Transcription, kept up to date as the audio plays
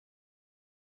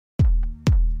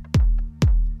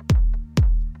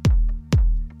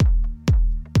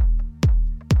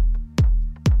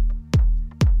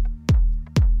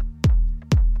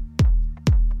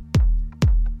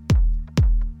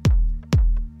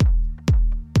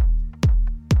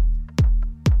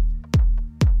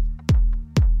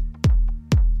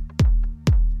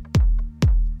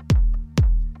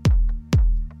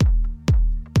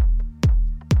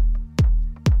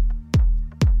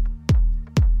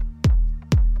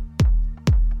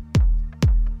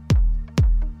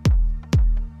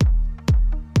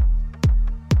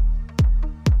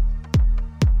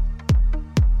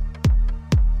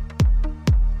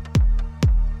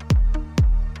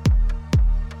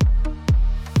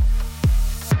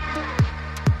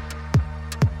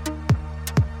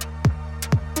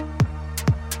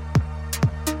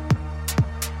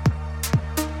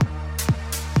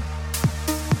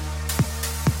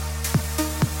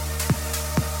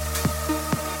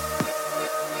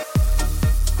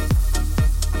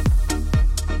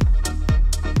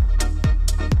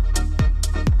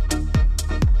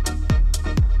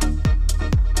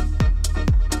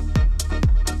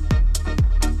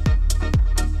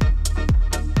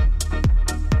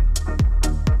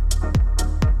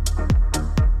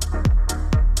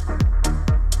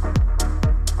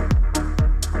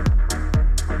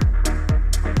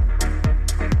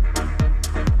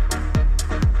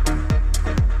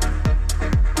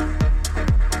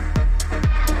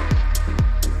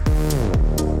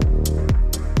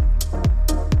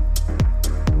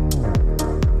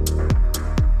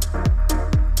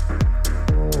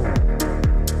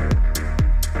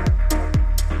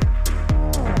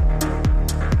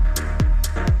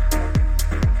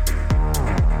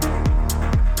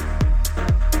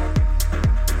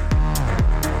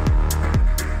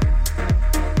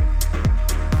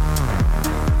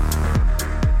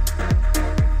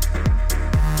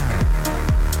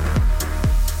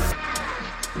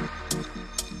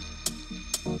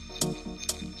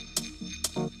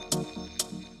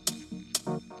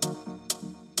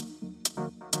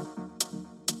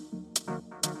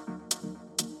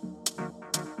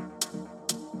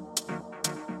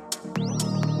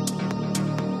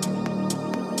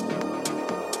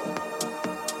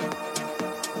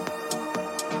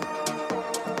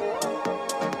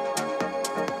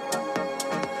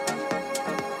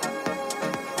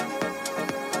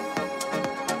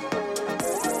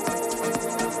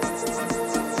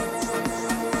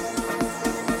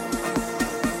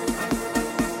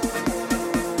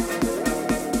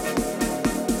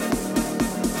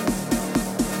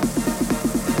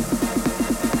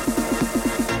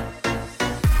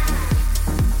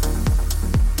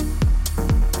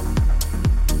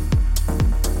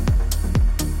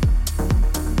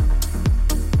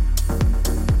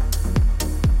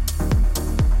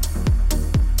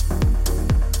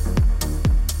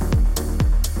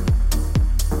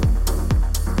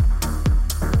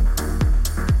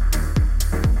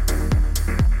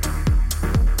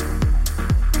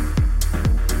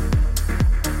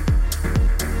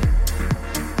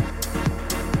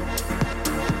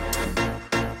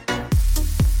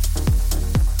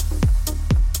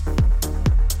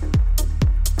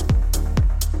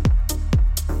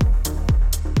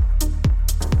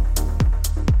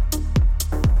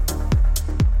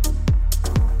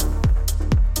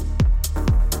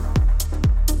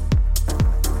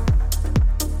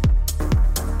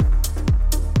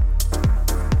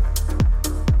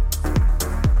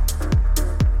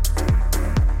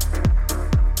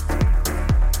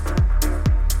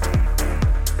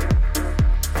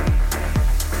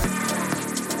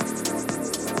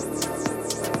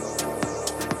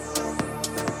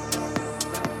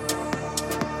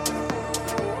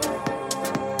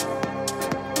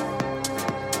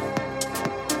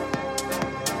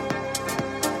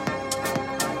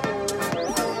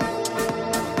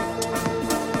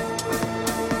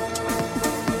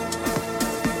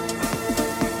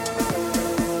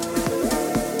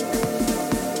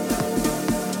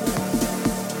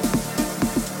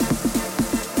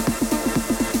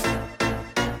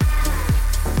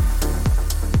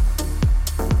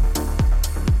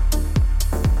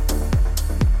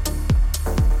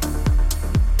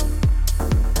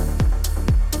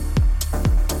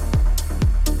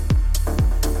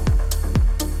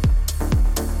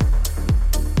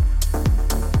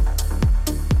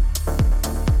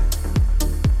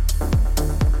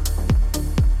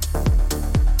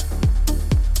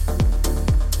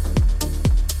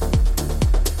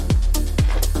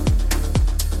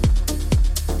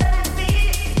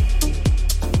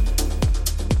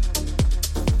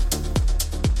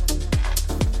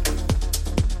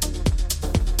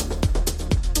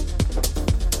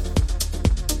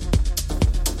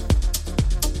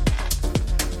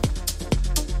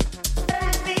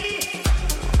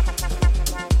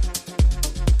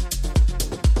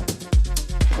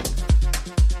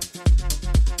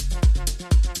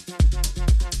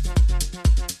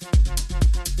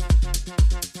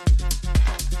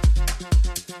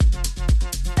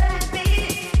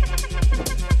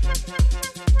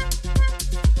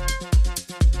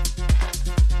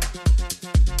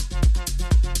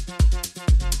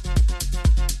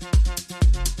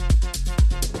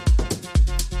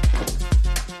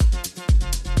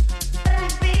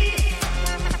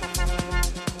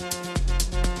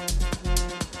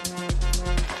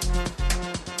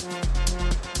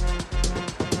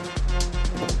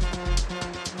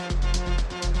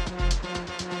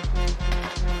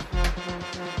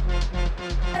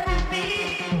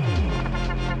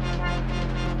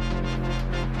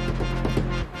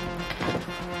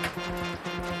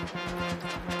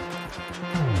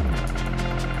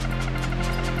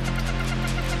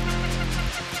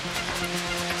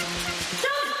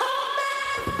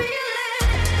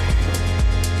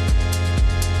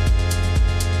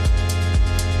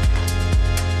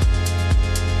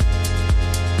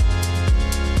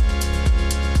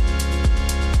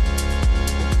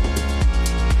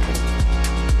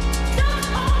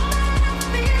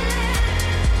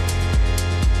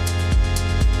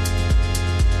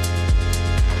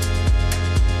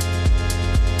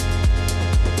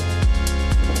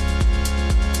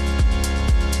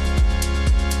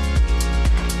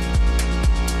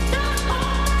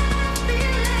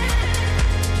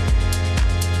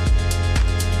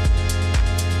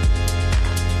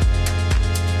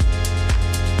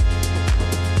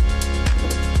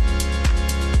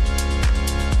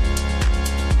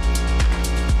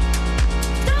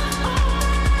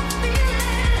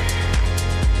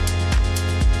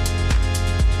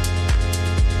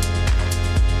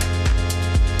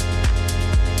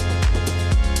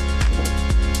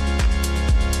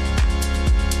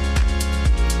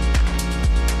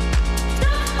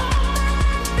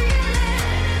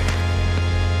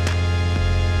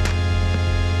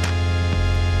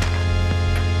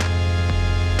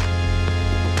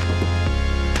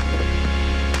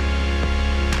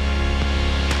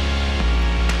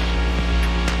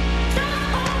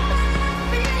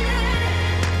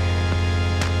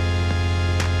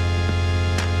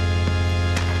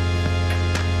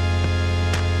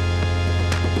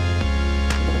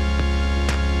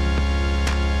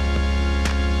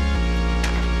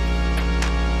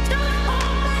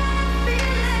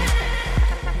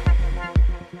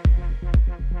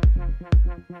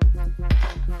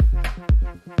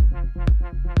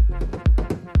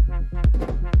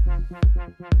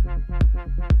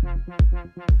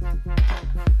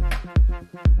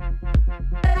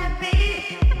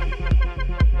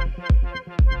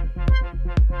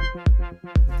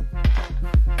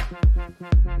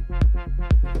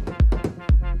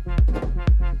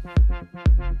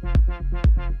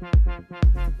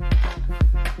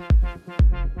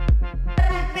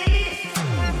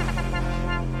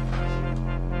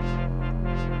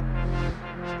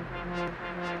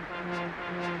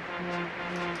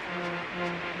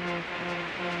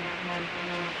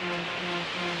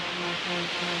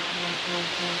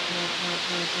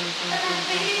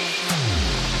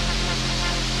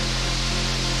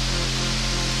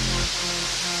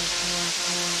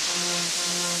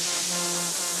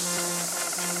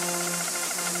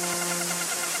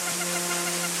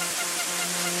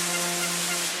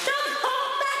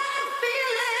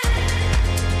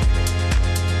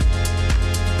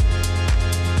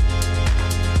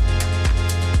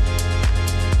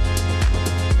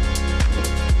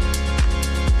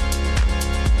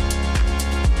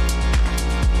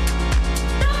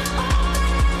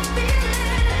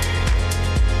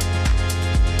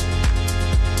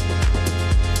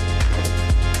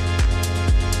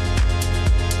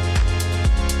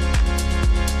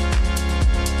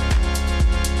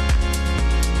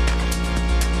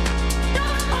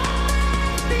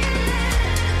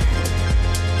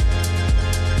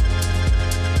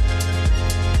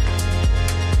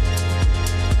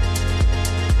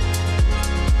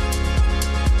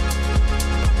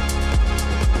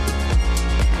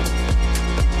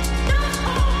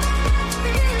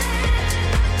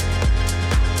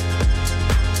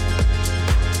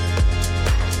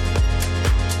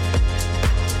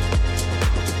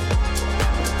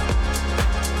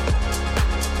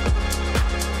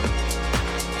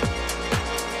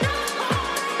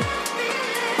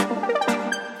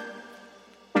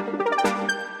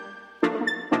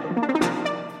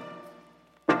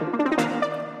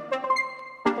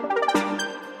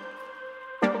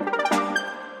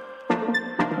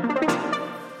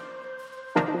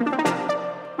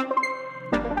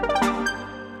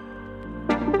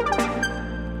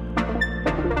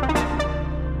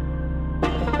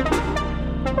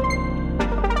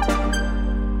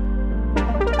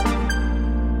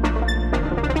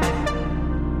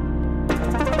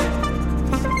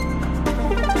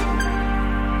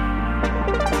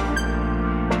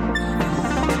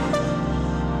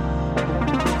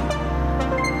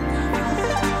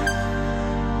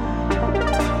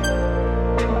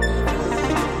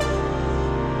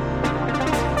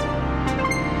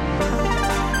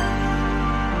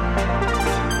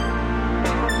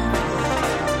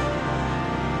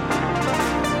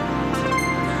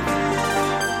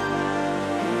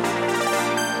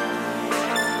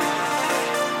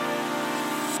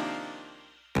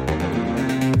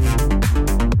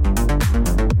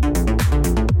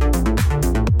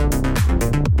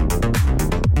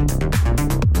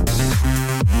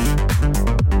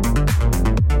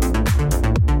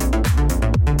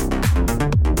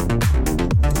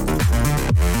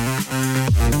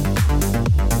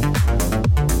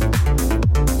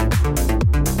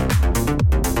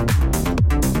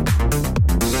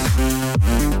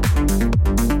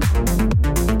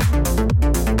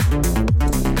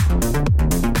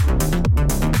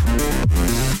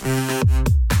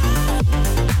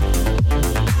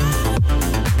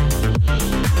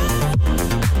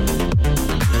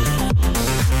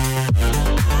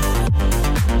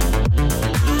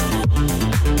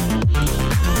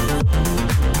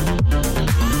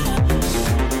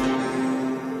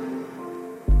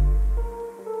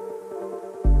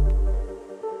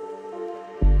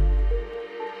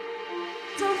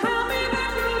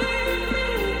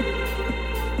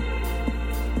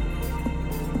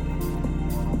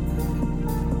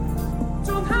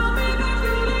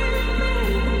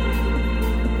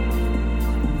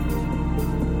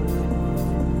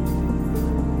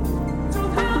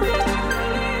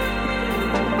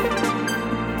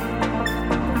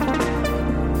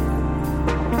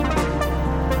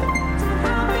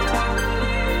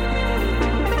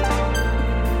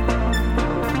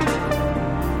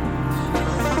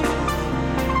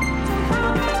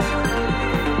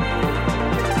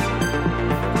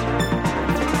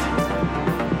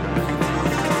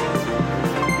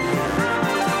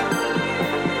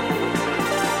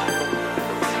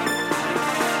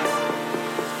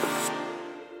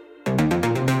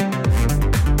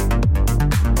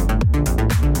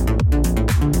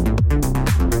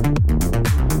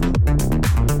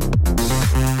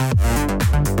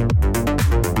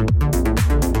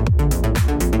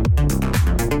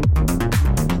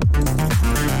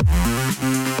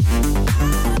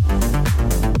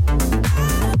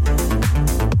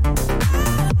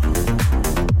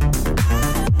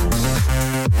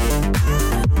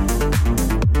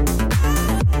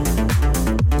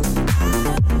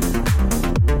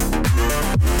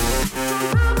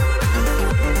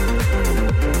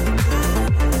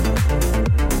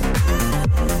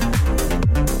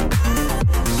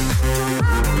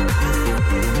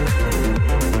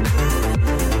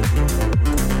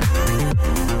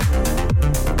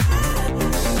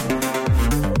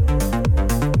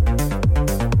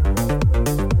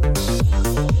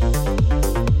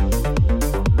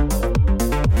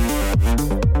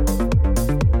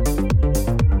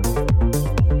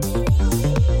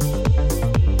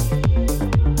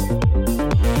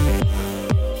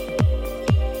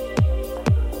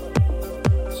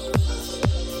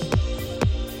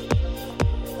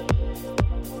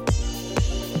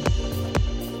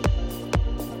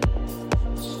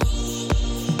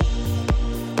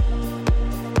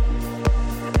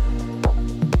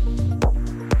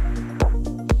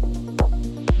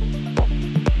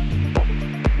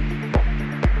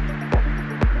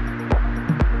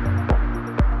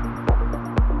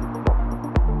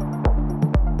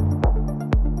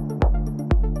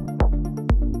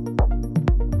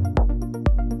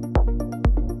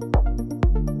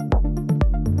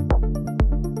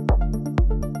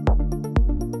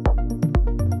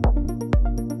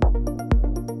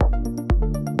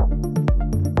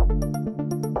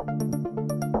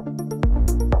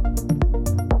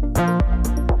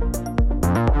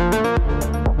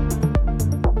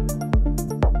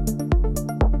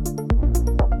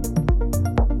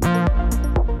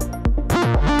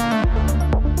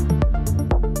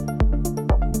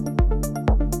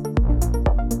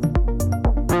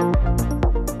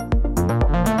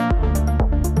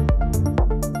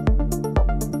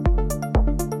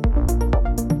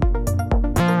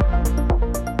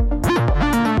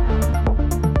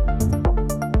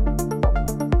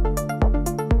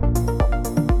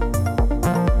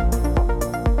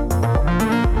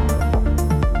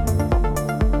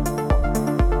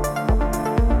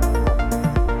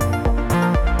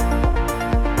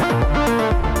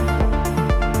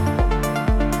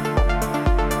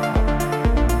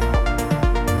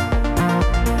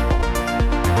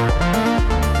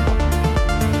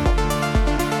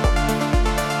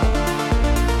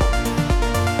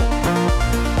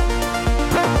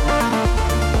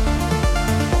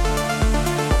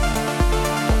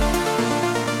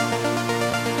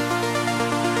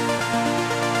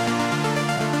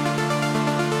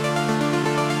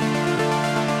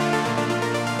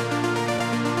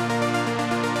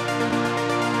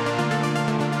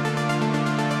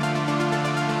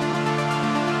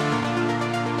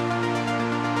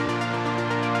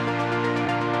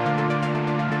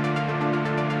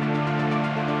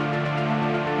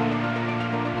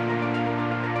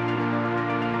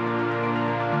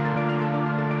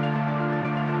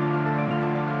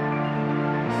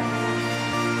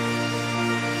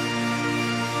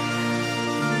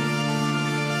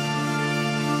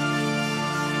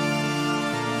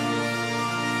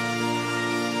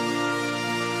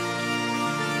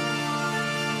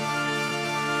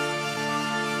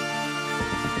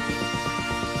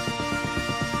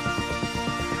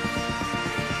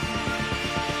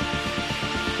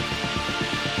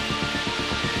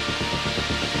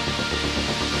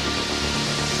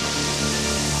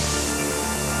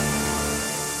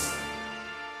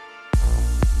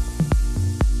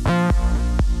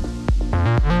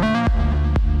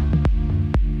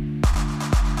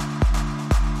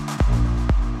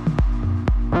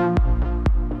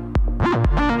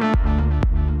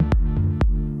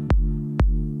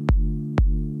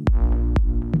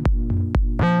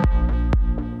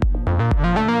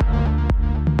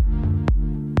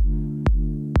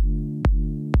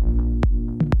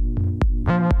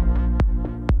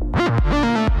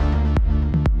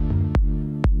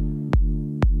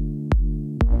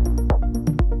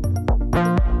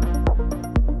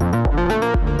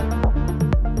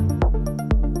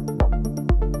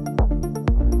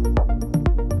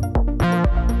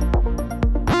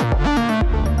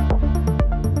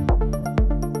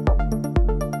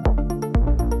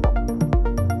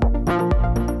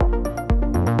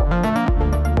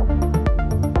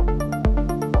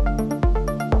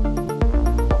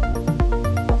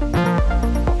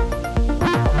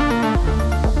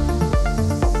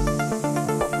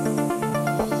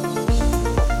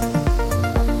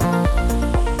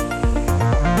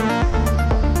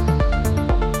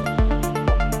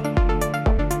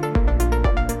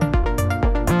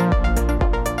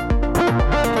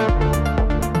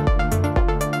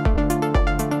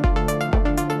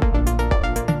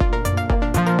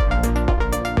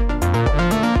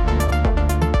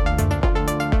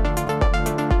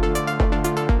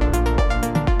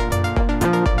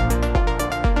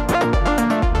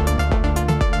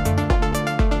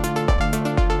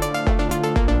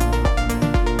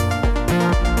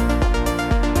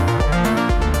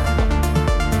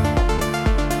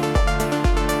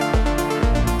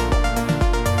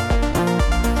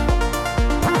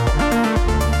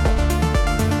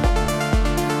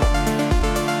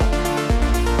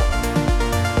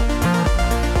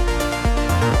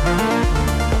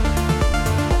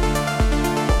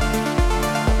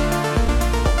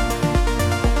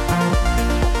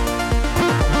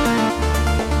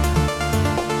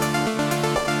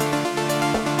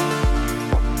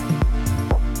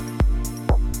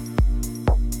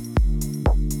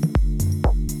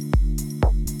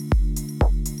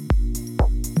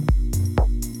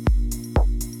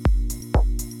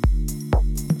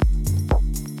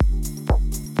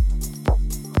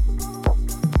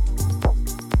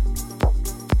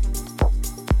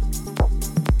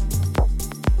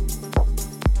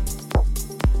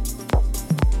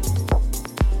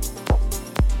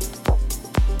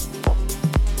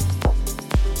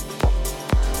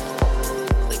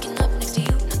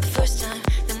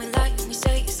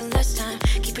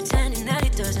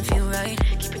right.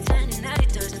 Keep pretending that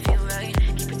it doesn't feel right.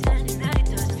 Keep pretending that it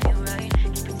doesn't feel right.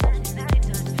 Keep pretending that it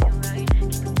doesn't feel right.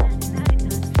 Keep pretending that it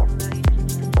doesn't feel right.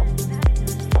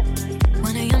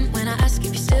 1 a.m. when I ask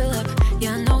if you're still up.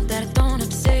 Yeah, I know that I don't have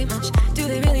to say much. Do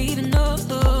they really even know?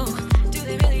 Do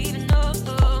they really even know?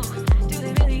 Do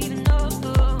they really even know?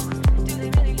 Do they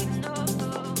really even know?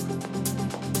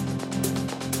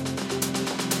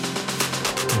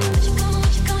 What you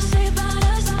gonna say about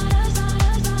us?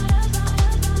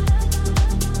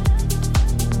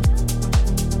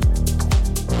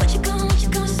 What you gonna say about us? What you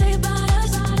gonna say about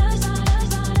us?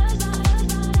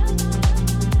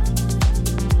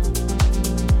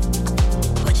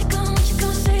 What you gonna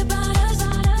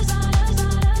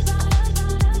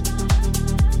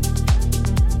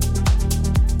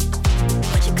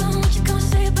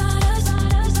say about us?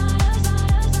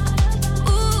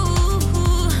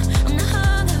 Ooh, I'm not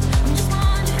hung up, I'm just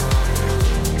wondering. I'm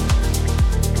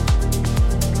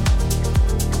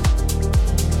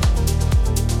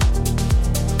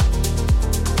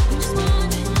just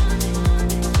wondering.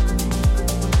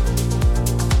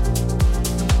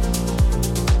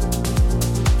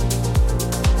 What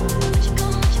you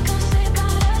gonna say about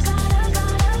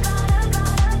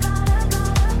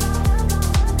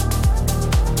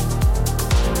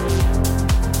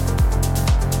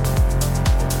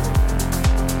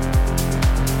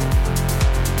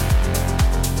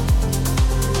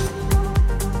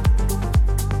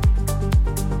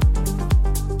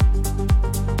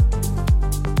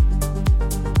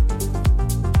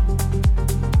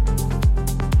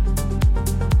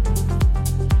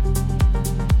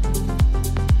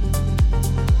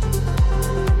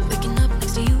Waking up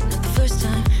next to you, not the first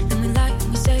time. Then we lie and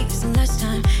we say it's the last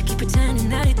time. Keep pretending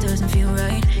that it doesn't feel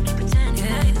right. Keep pretending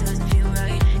that it doesn't feel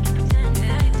right. Keep pretending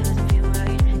that it doesn't feel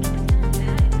right. Keep pretending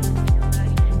that it doesn't feel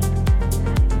right.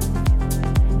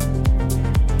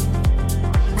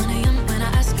 1 a.m. when I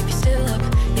ask if you're still up.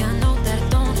 Yeah, I know that I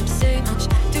don't have to say much.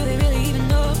 Do they really even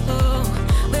know?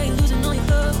 Where you losing all your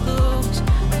clothes?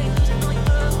 Where you losing all your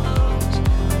clothes?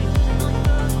 Where you losing all your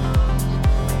clothes?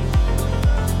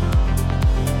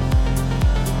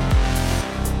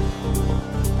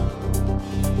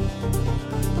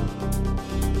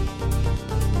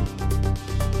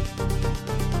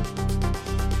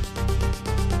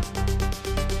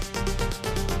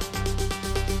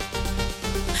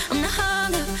 I'm not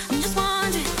hung up, I'm just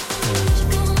wondering.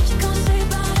 What you gonna say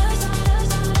about us?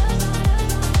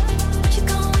 What you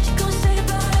gonna say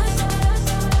about us?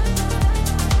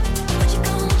 What you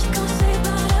gonna say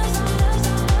about us?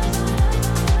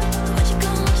 What you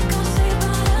gonna say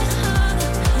about us?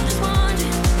 I'm just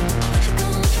wondering. What you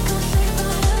gonna say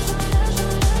about us?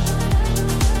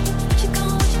 What you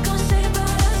gonna say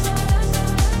about us?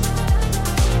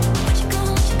 What you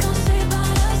gonna say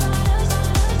about us?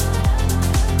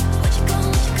 What you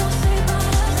gonna say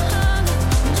about us? I'm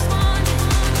just wondering.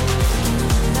 Waking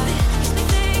up in light, gets me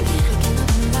thinking. Waking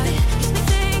up in light, gets me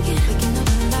thinking. Waking up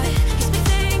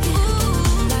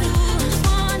in light, I'm just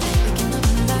wondering. Waking up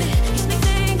in light, gets me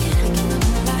thinking. Waking up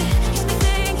in light, gets me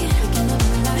thinking. Waking up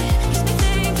in light, gets me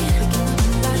thinking. Waking up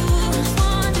in light, I'm just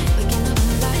wondering. Waking up in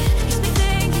light, gets me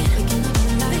thinking. Waking up in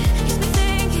light, gets me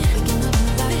thinking. Waking up in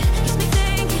light, gets me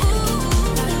thinking.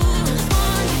 I'm just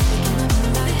wondering. Waking up in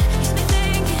light, gets me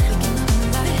thinking. Waking up in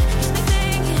light, gets me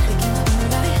thinking. Waking up in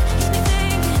light, gets me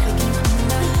thinking. Waking up in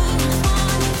light, I'm just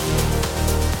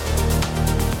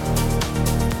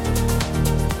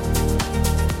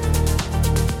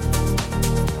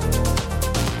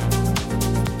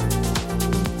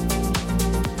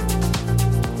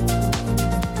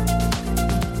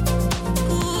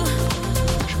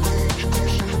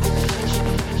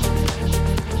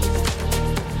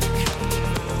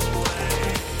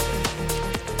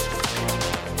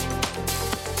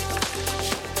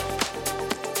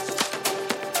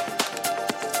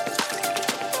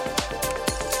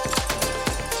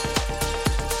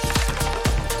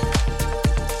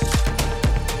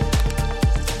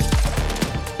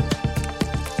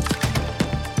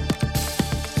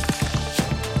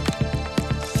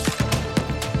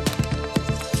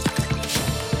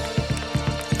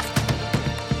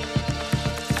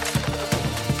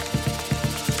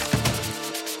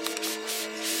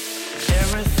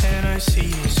Everything I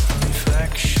see is a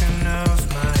reflection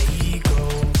of my ego.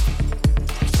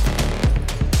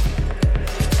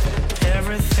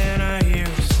 Everything I hear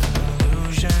is an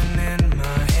illusion in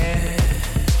my head.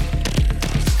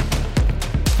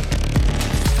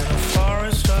 In a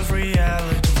forest of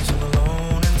realities, I'm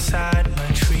alone inside my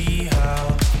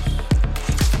treehouse.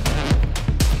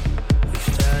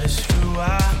 If that is who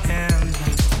I am,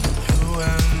 then who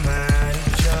am I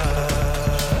to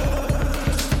judge?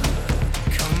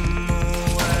 Come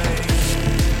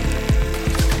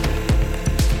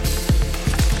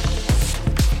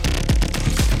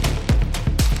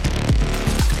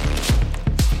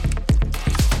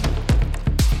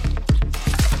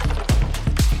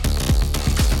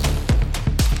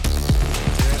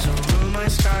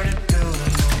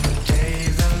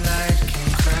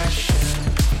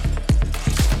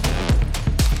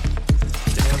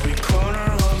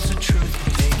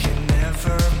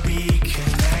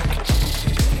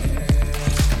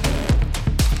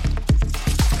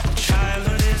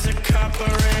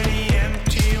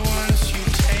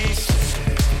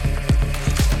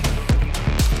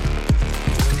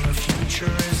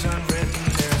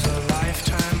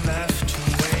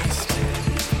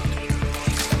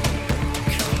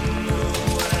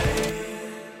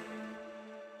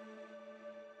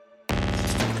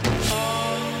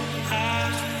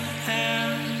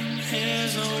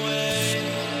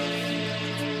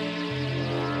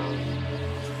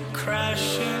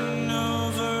crashing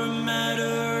over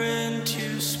matter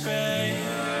into space.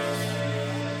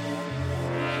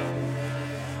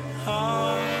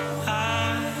 All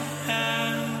I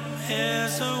am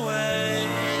is away,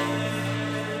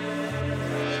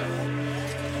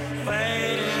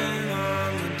 waiting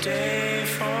on the day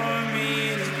for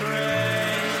me to break.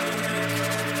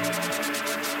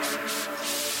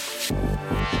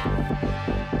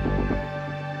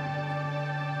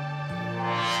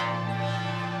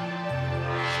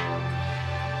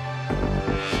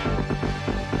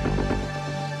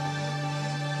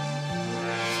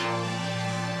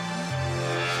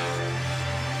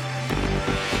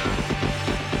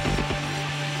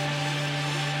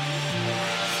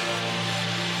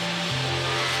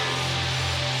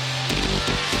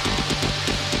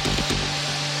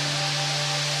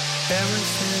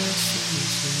 Everything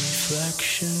seems a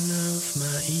reflection of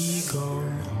my ego.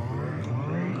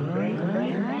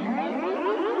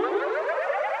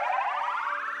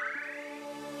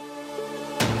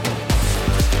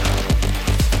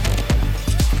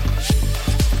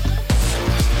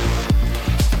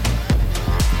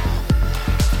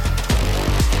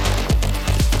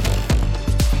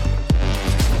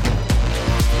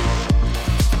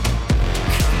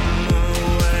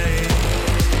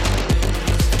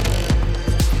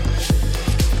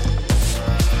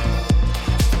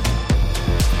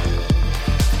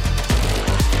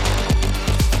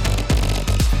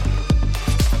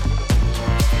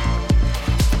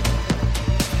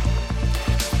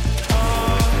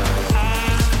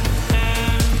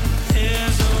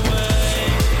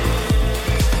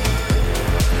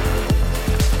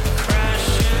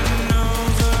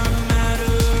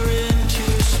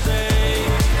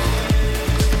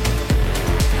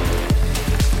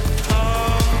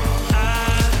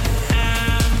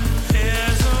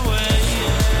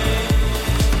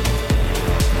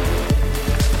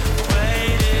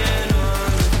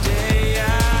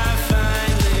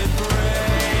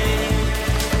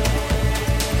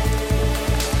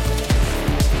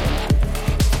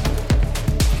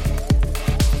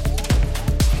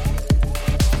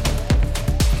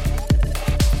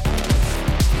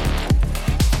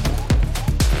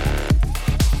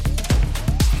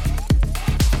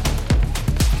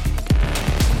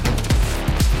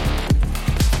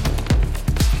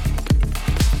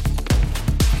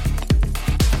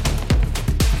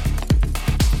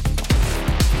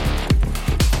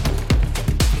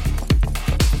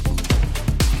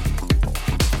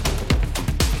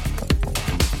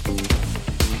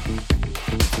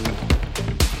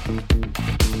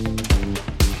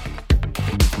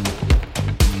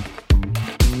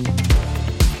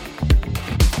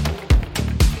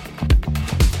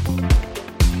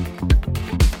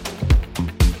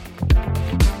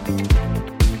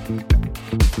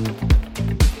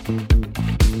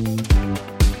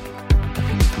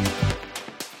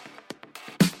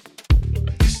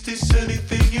 Is this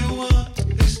anything you want?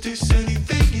 Is this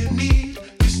anything you need?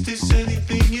 Is this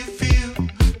anything you feel?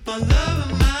 My love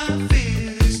and my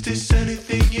fear. Is this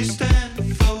anything you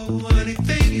stand for?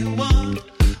 Anything you want?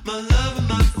 My love and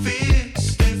my fear.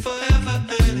 Stay forever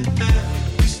and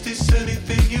ever. Is this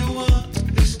anything you want?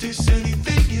 Is this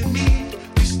anything you need?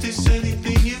 Is this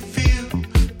anything you feel?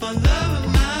 My love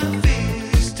and my fear.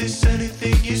 Is this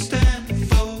anything you stand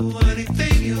for?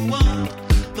 Anything you want?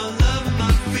 My love and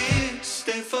my fear.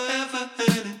 Stay forever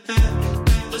and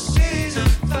ever. The city's on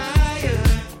fire.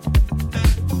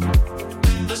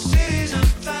 The city's on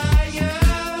fire.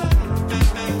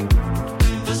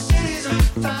 The city's on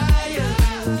fire.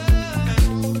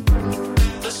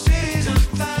 The city's on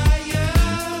fire.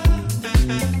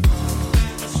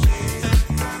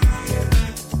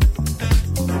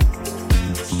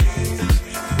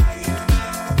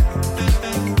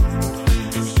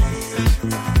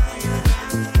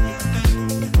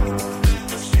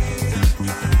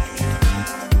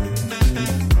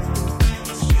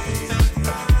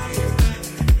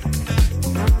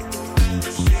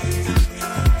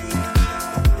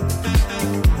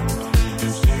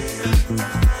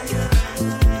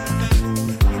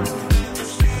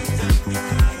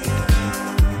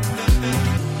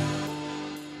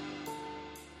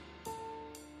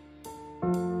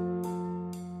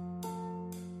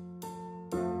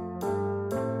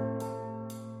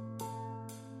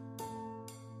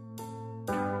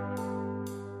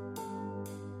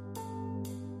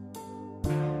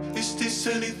 Is this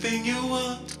anything you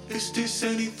want? Is this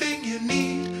anything you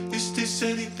need? Is this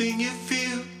anything you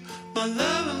feel? My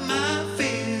love and my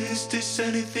fear. Is this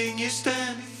anything you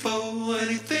stand for?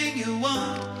 Anything you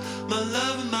want? My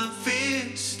love and my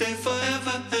fear. Stay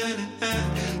forever and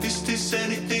ever. Is this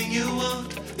anything you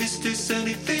want? Is this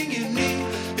anything you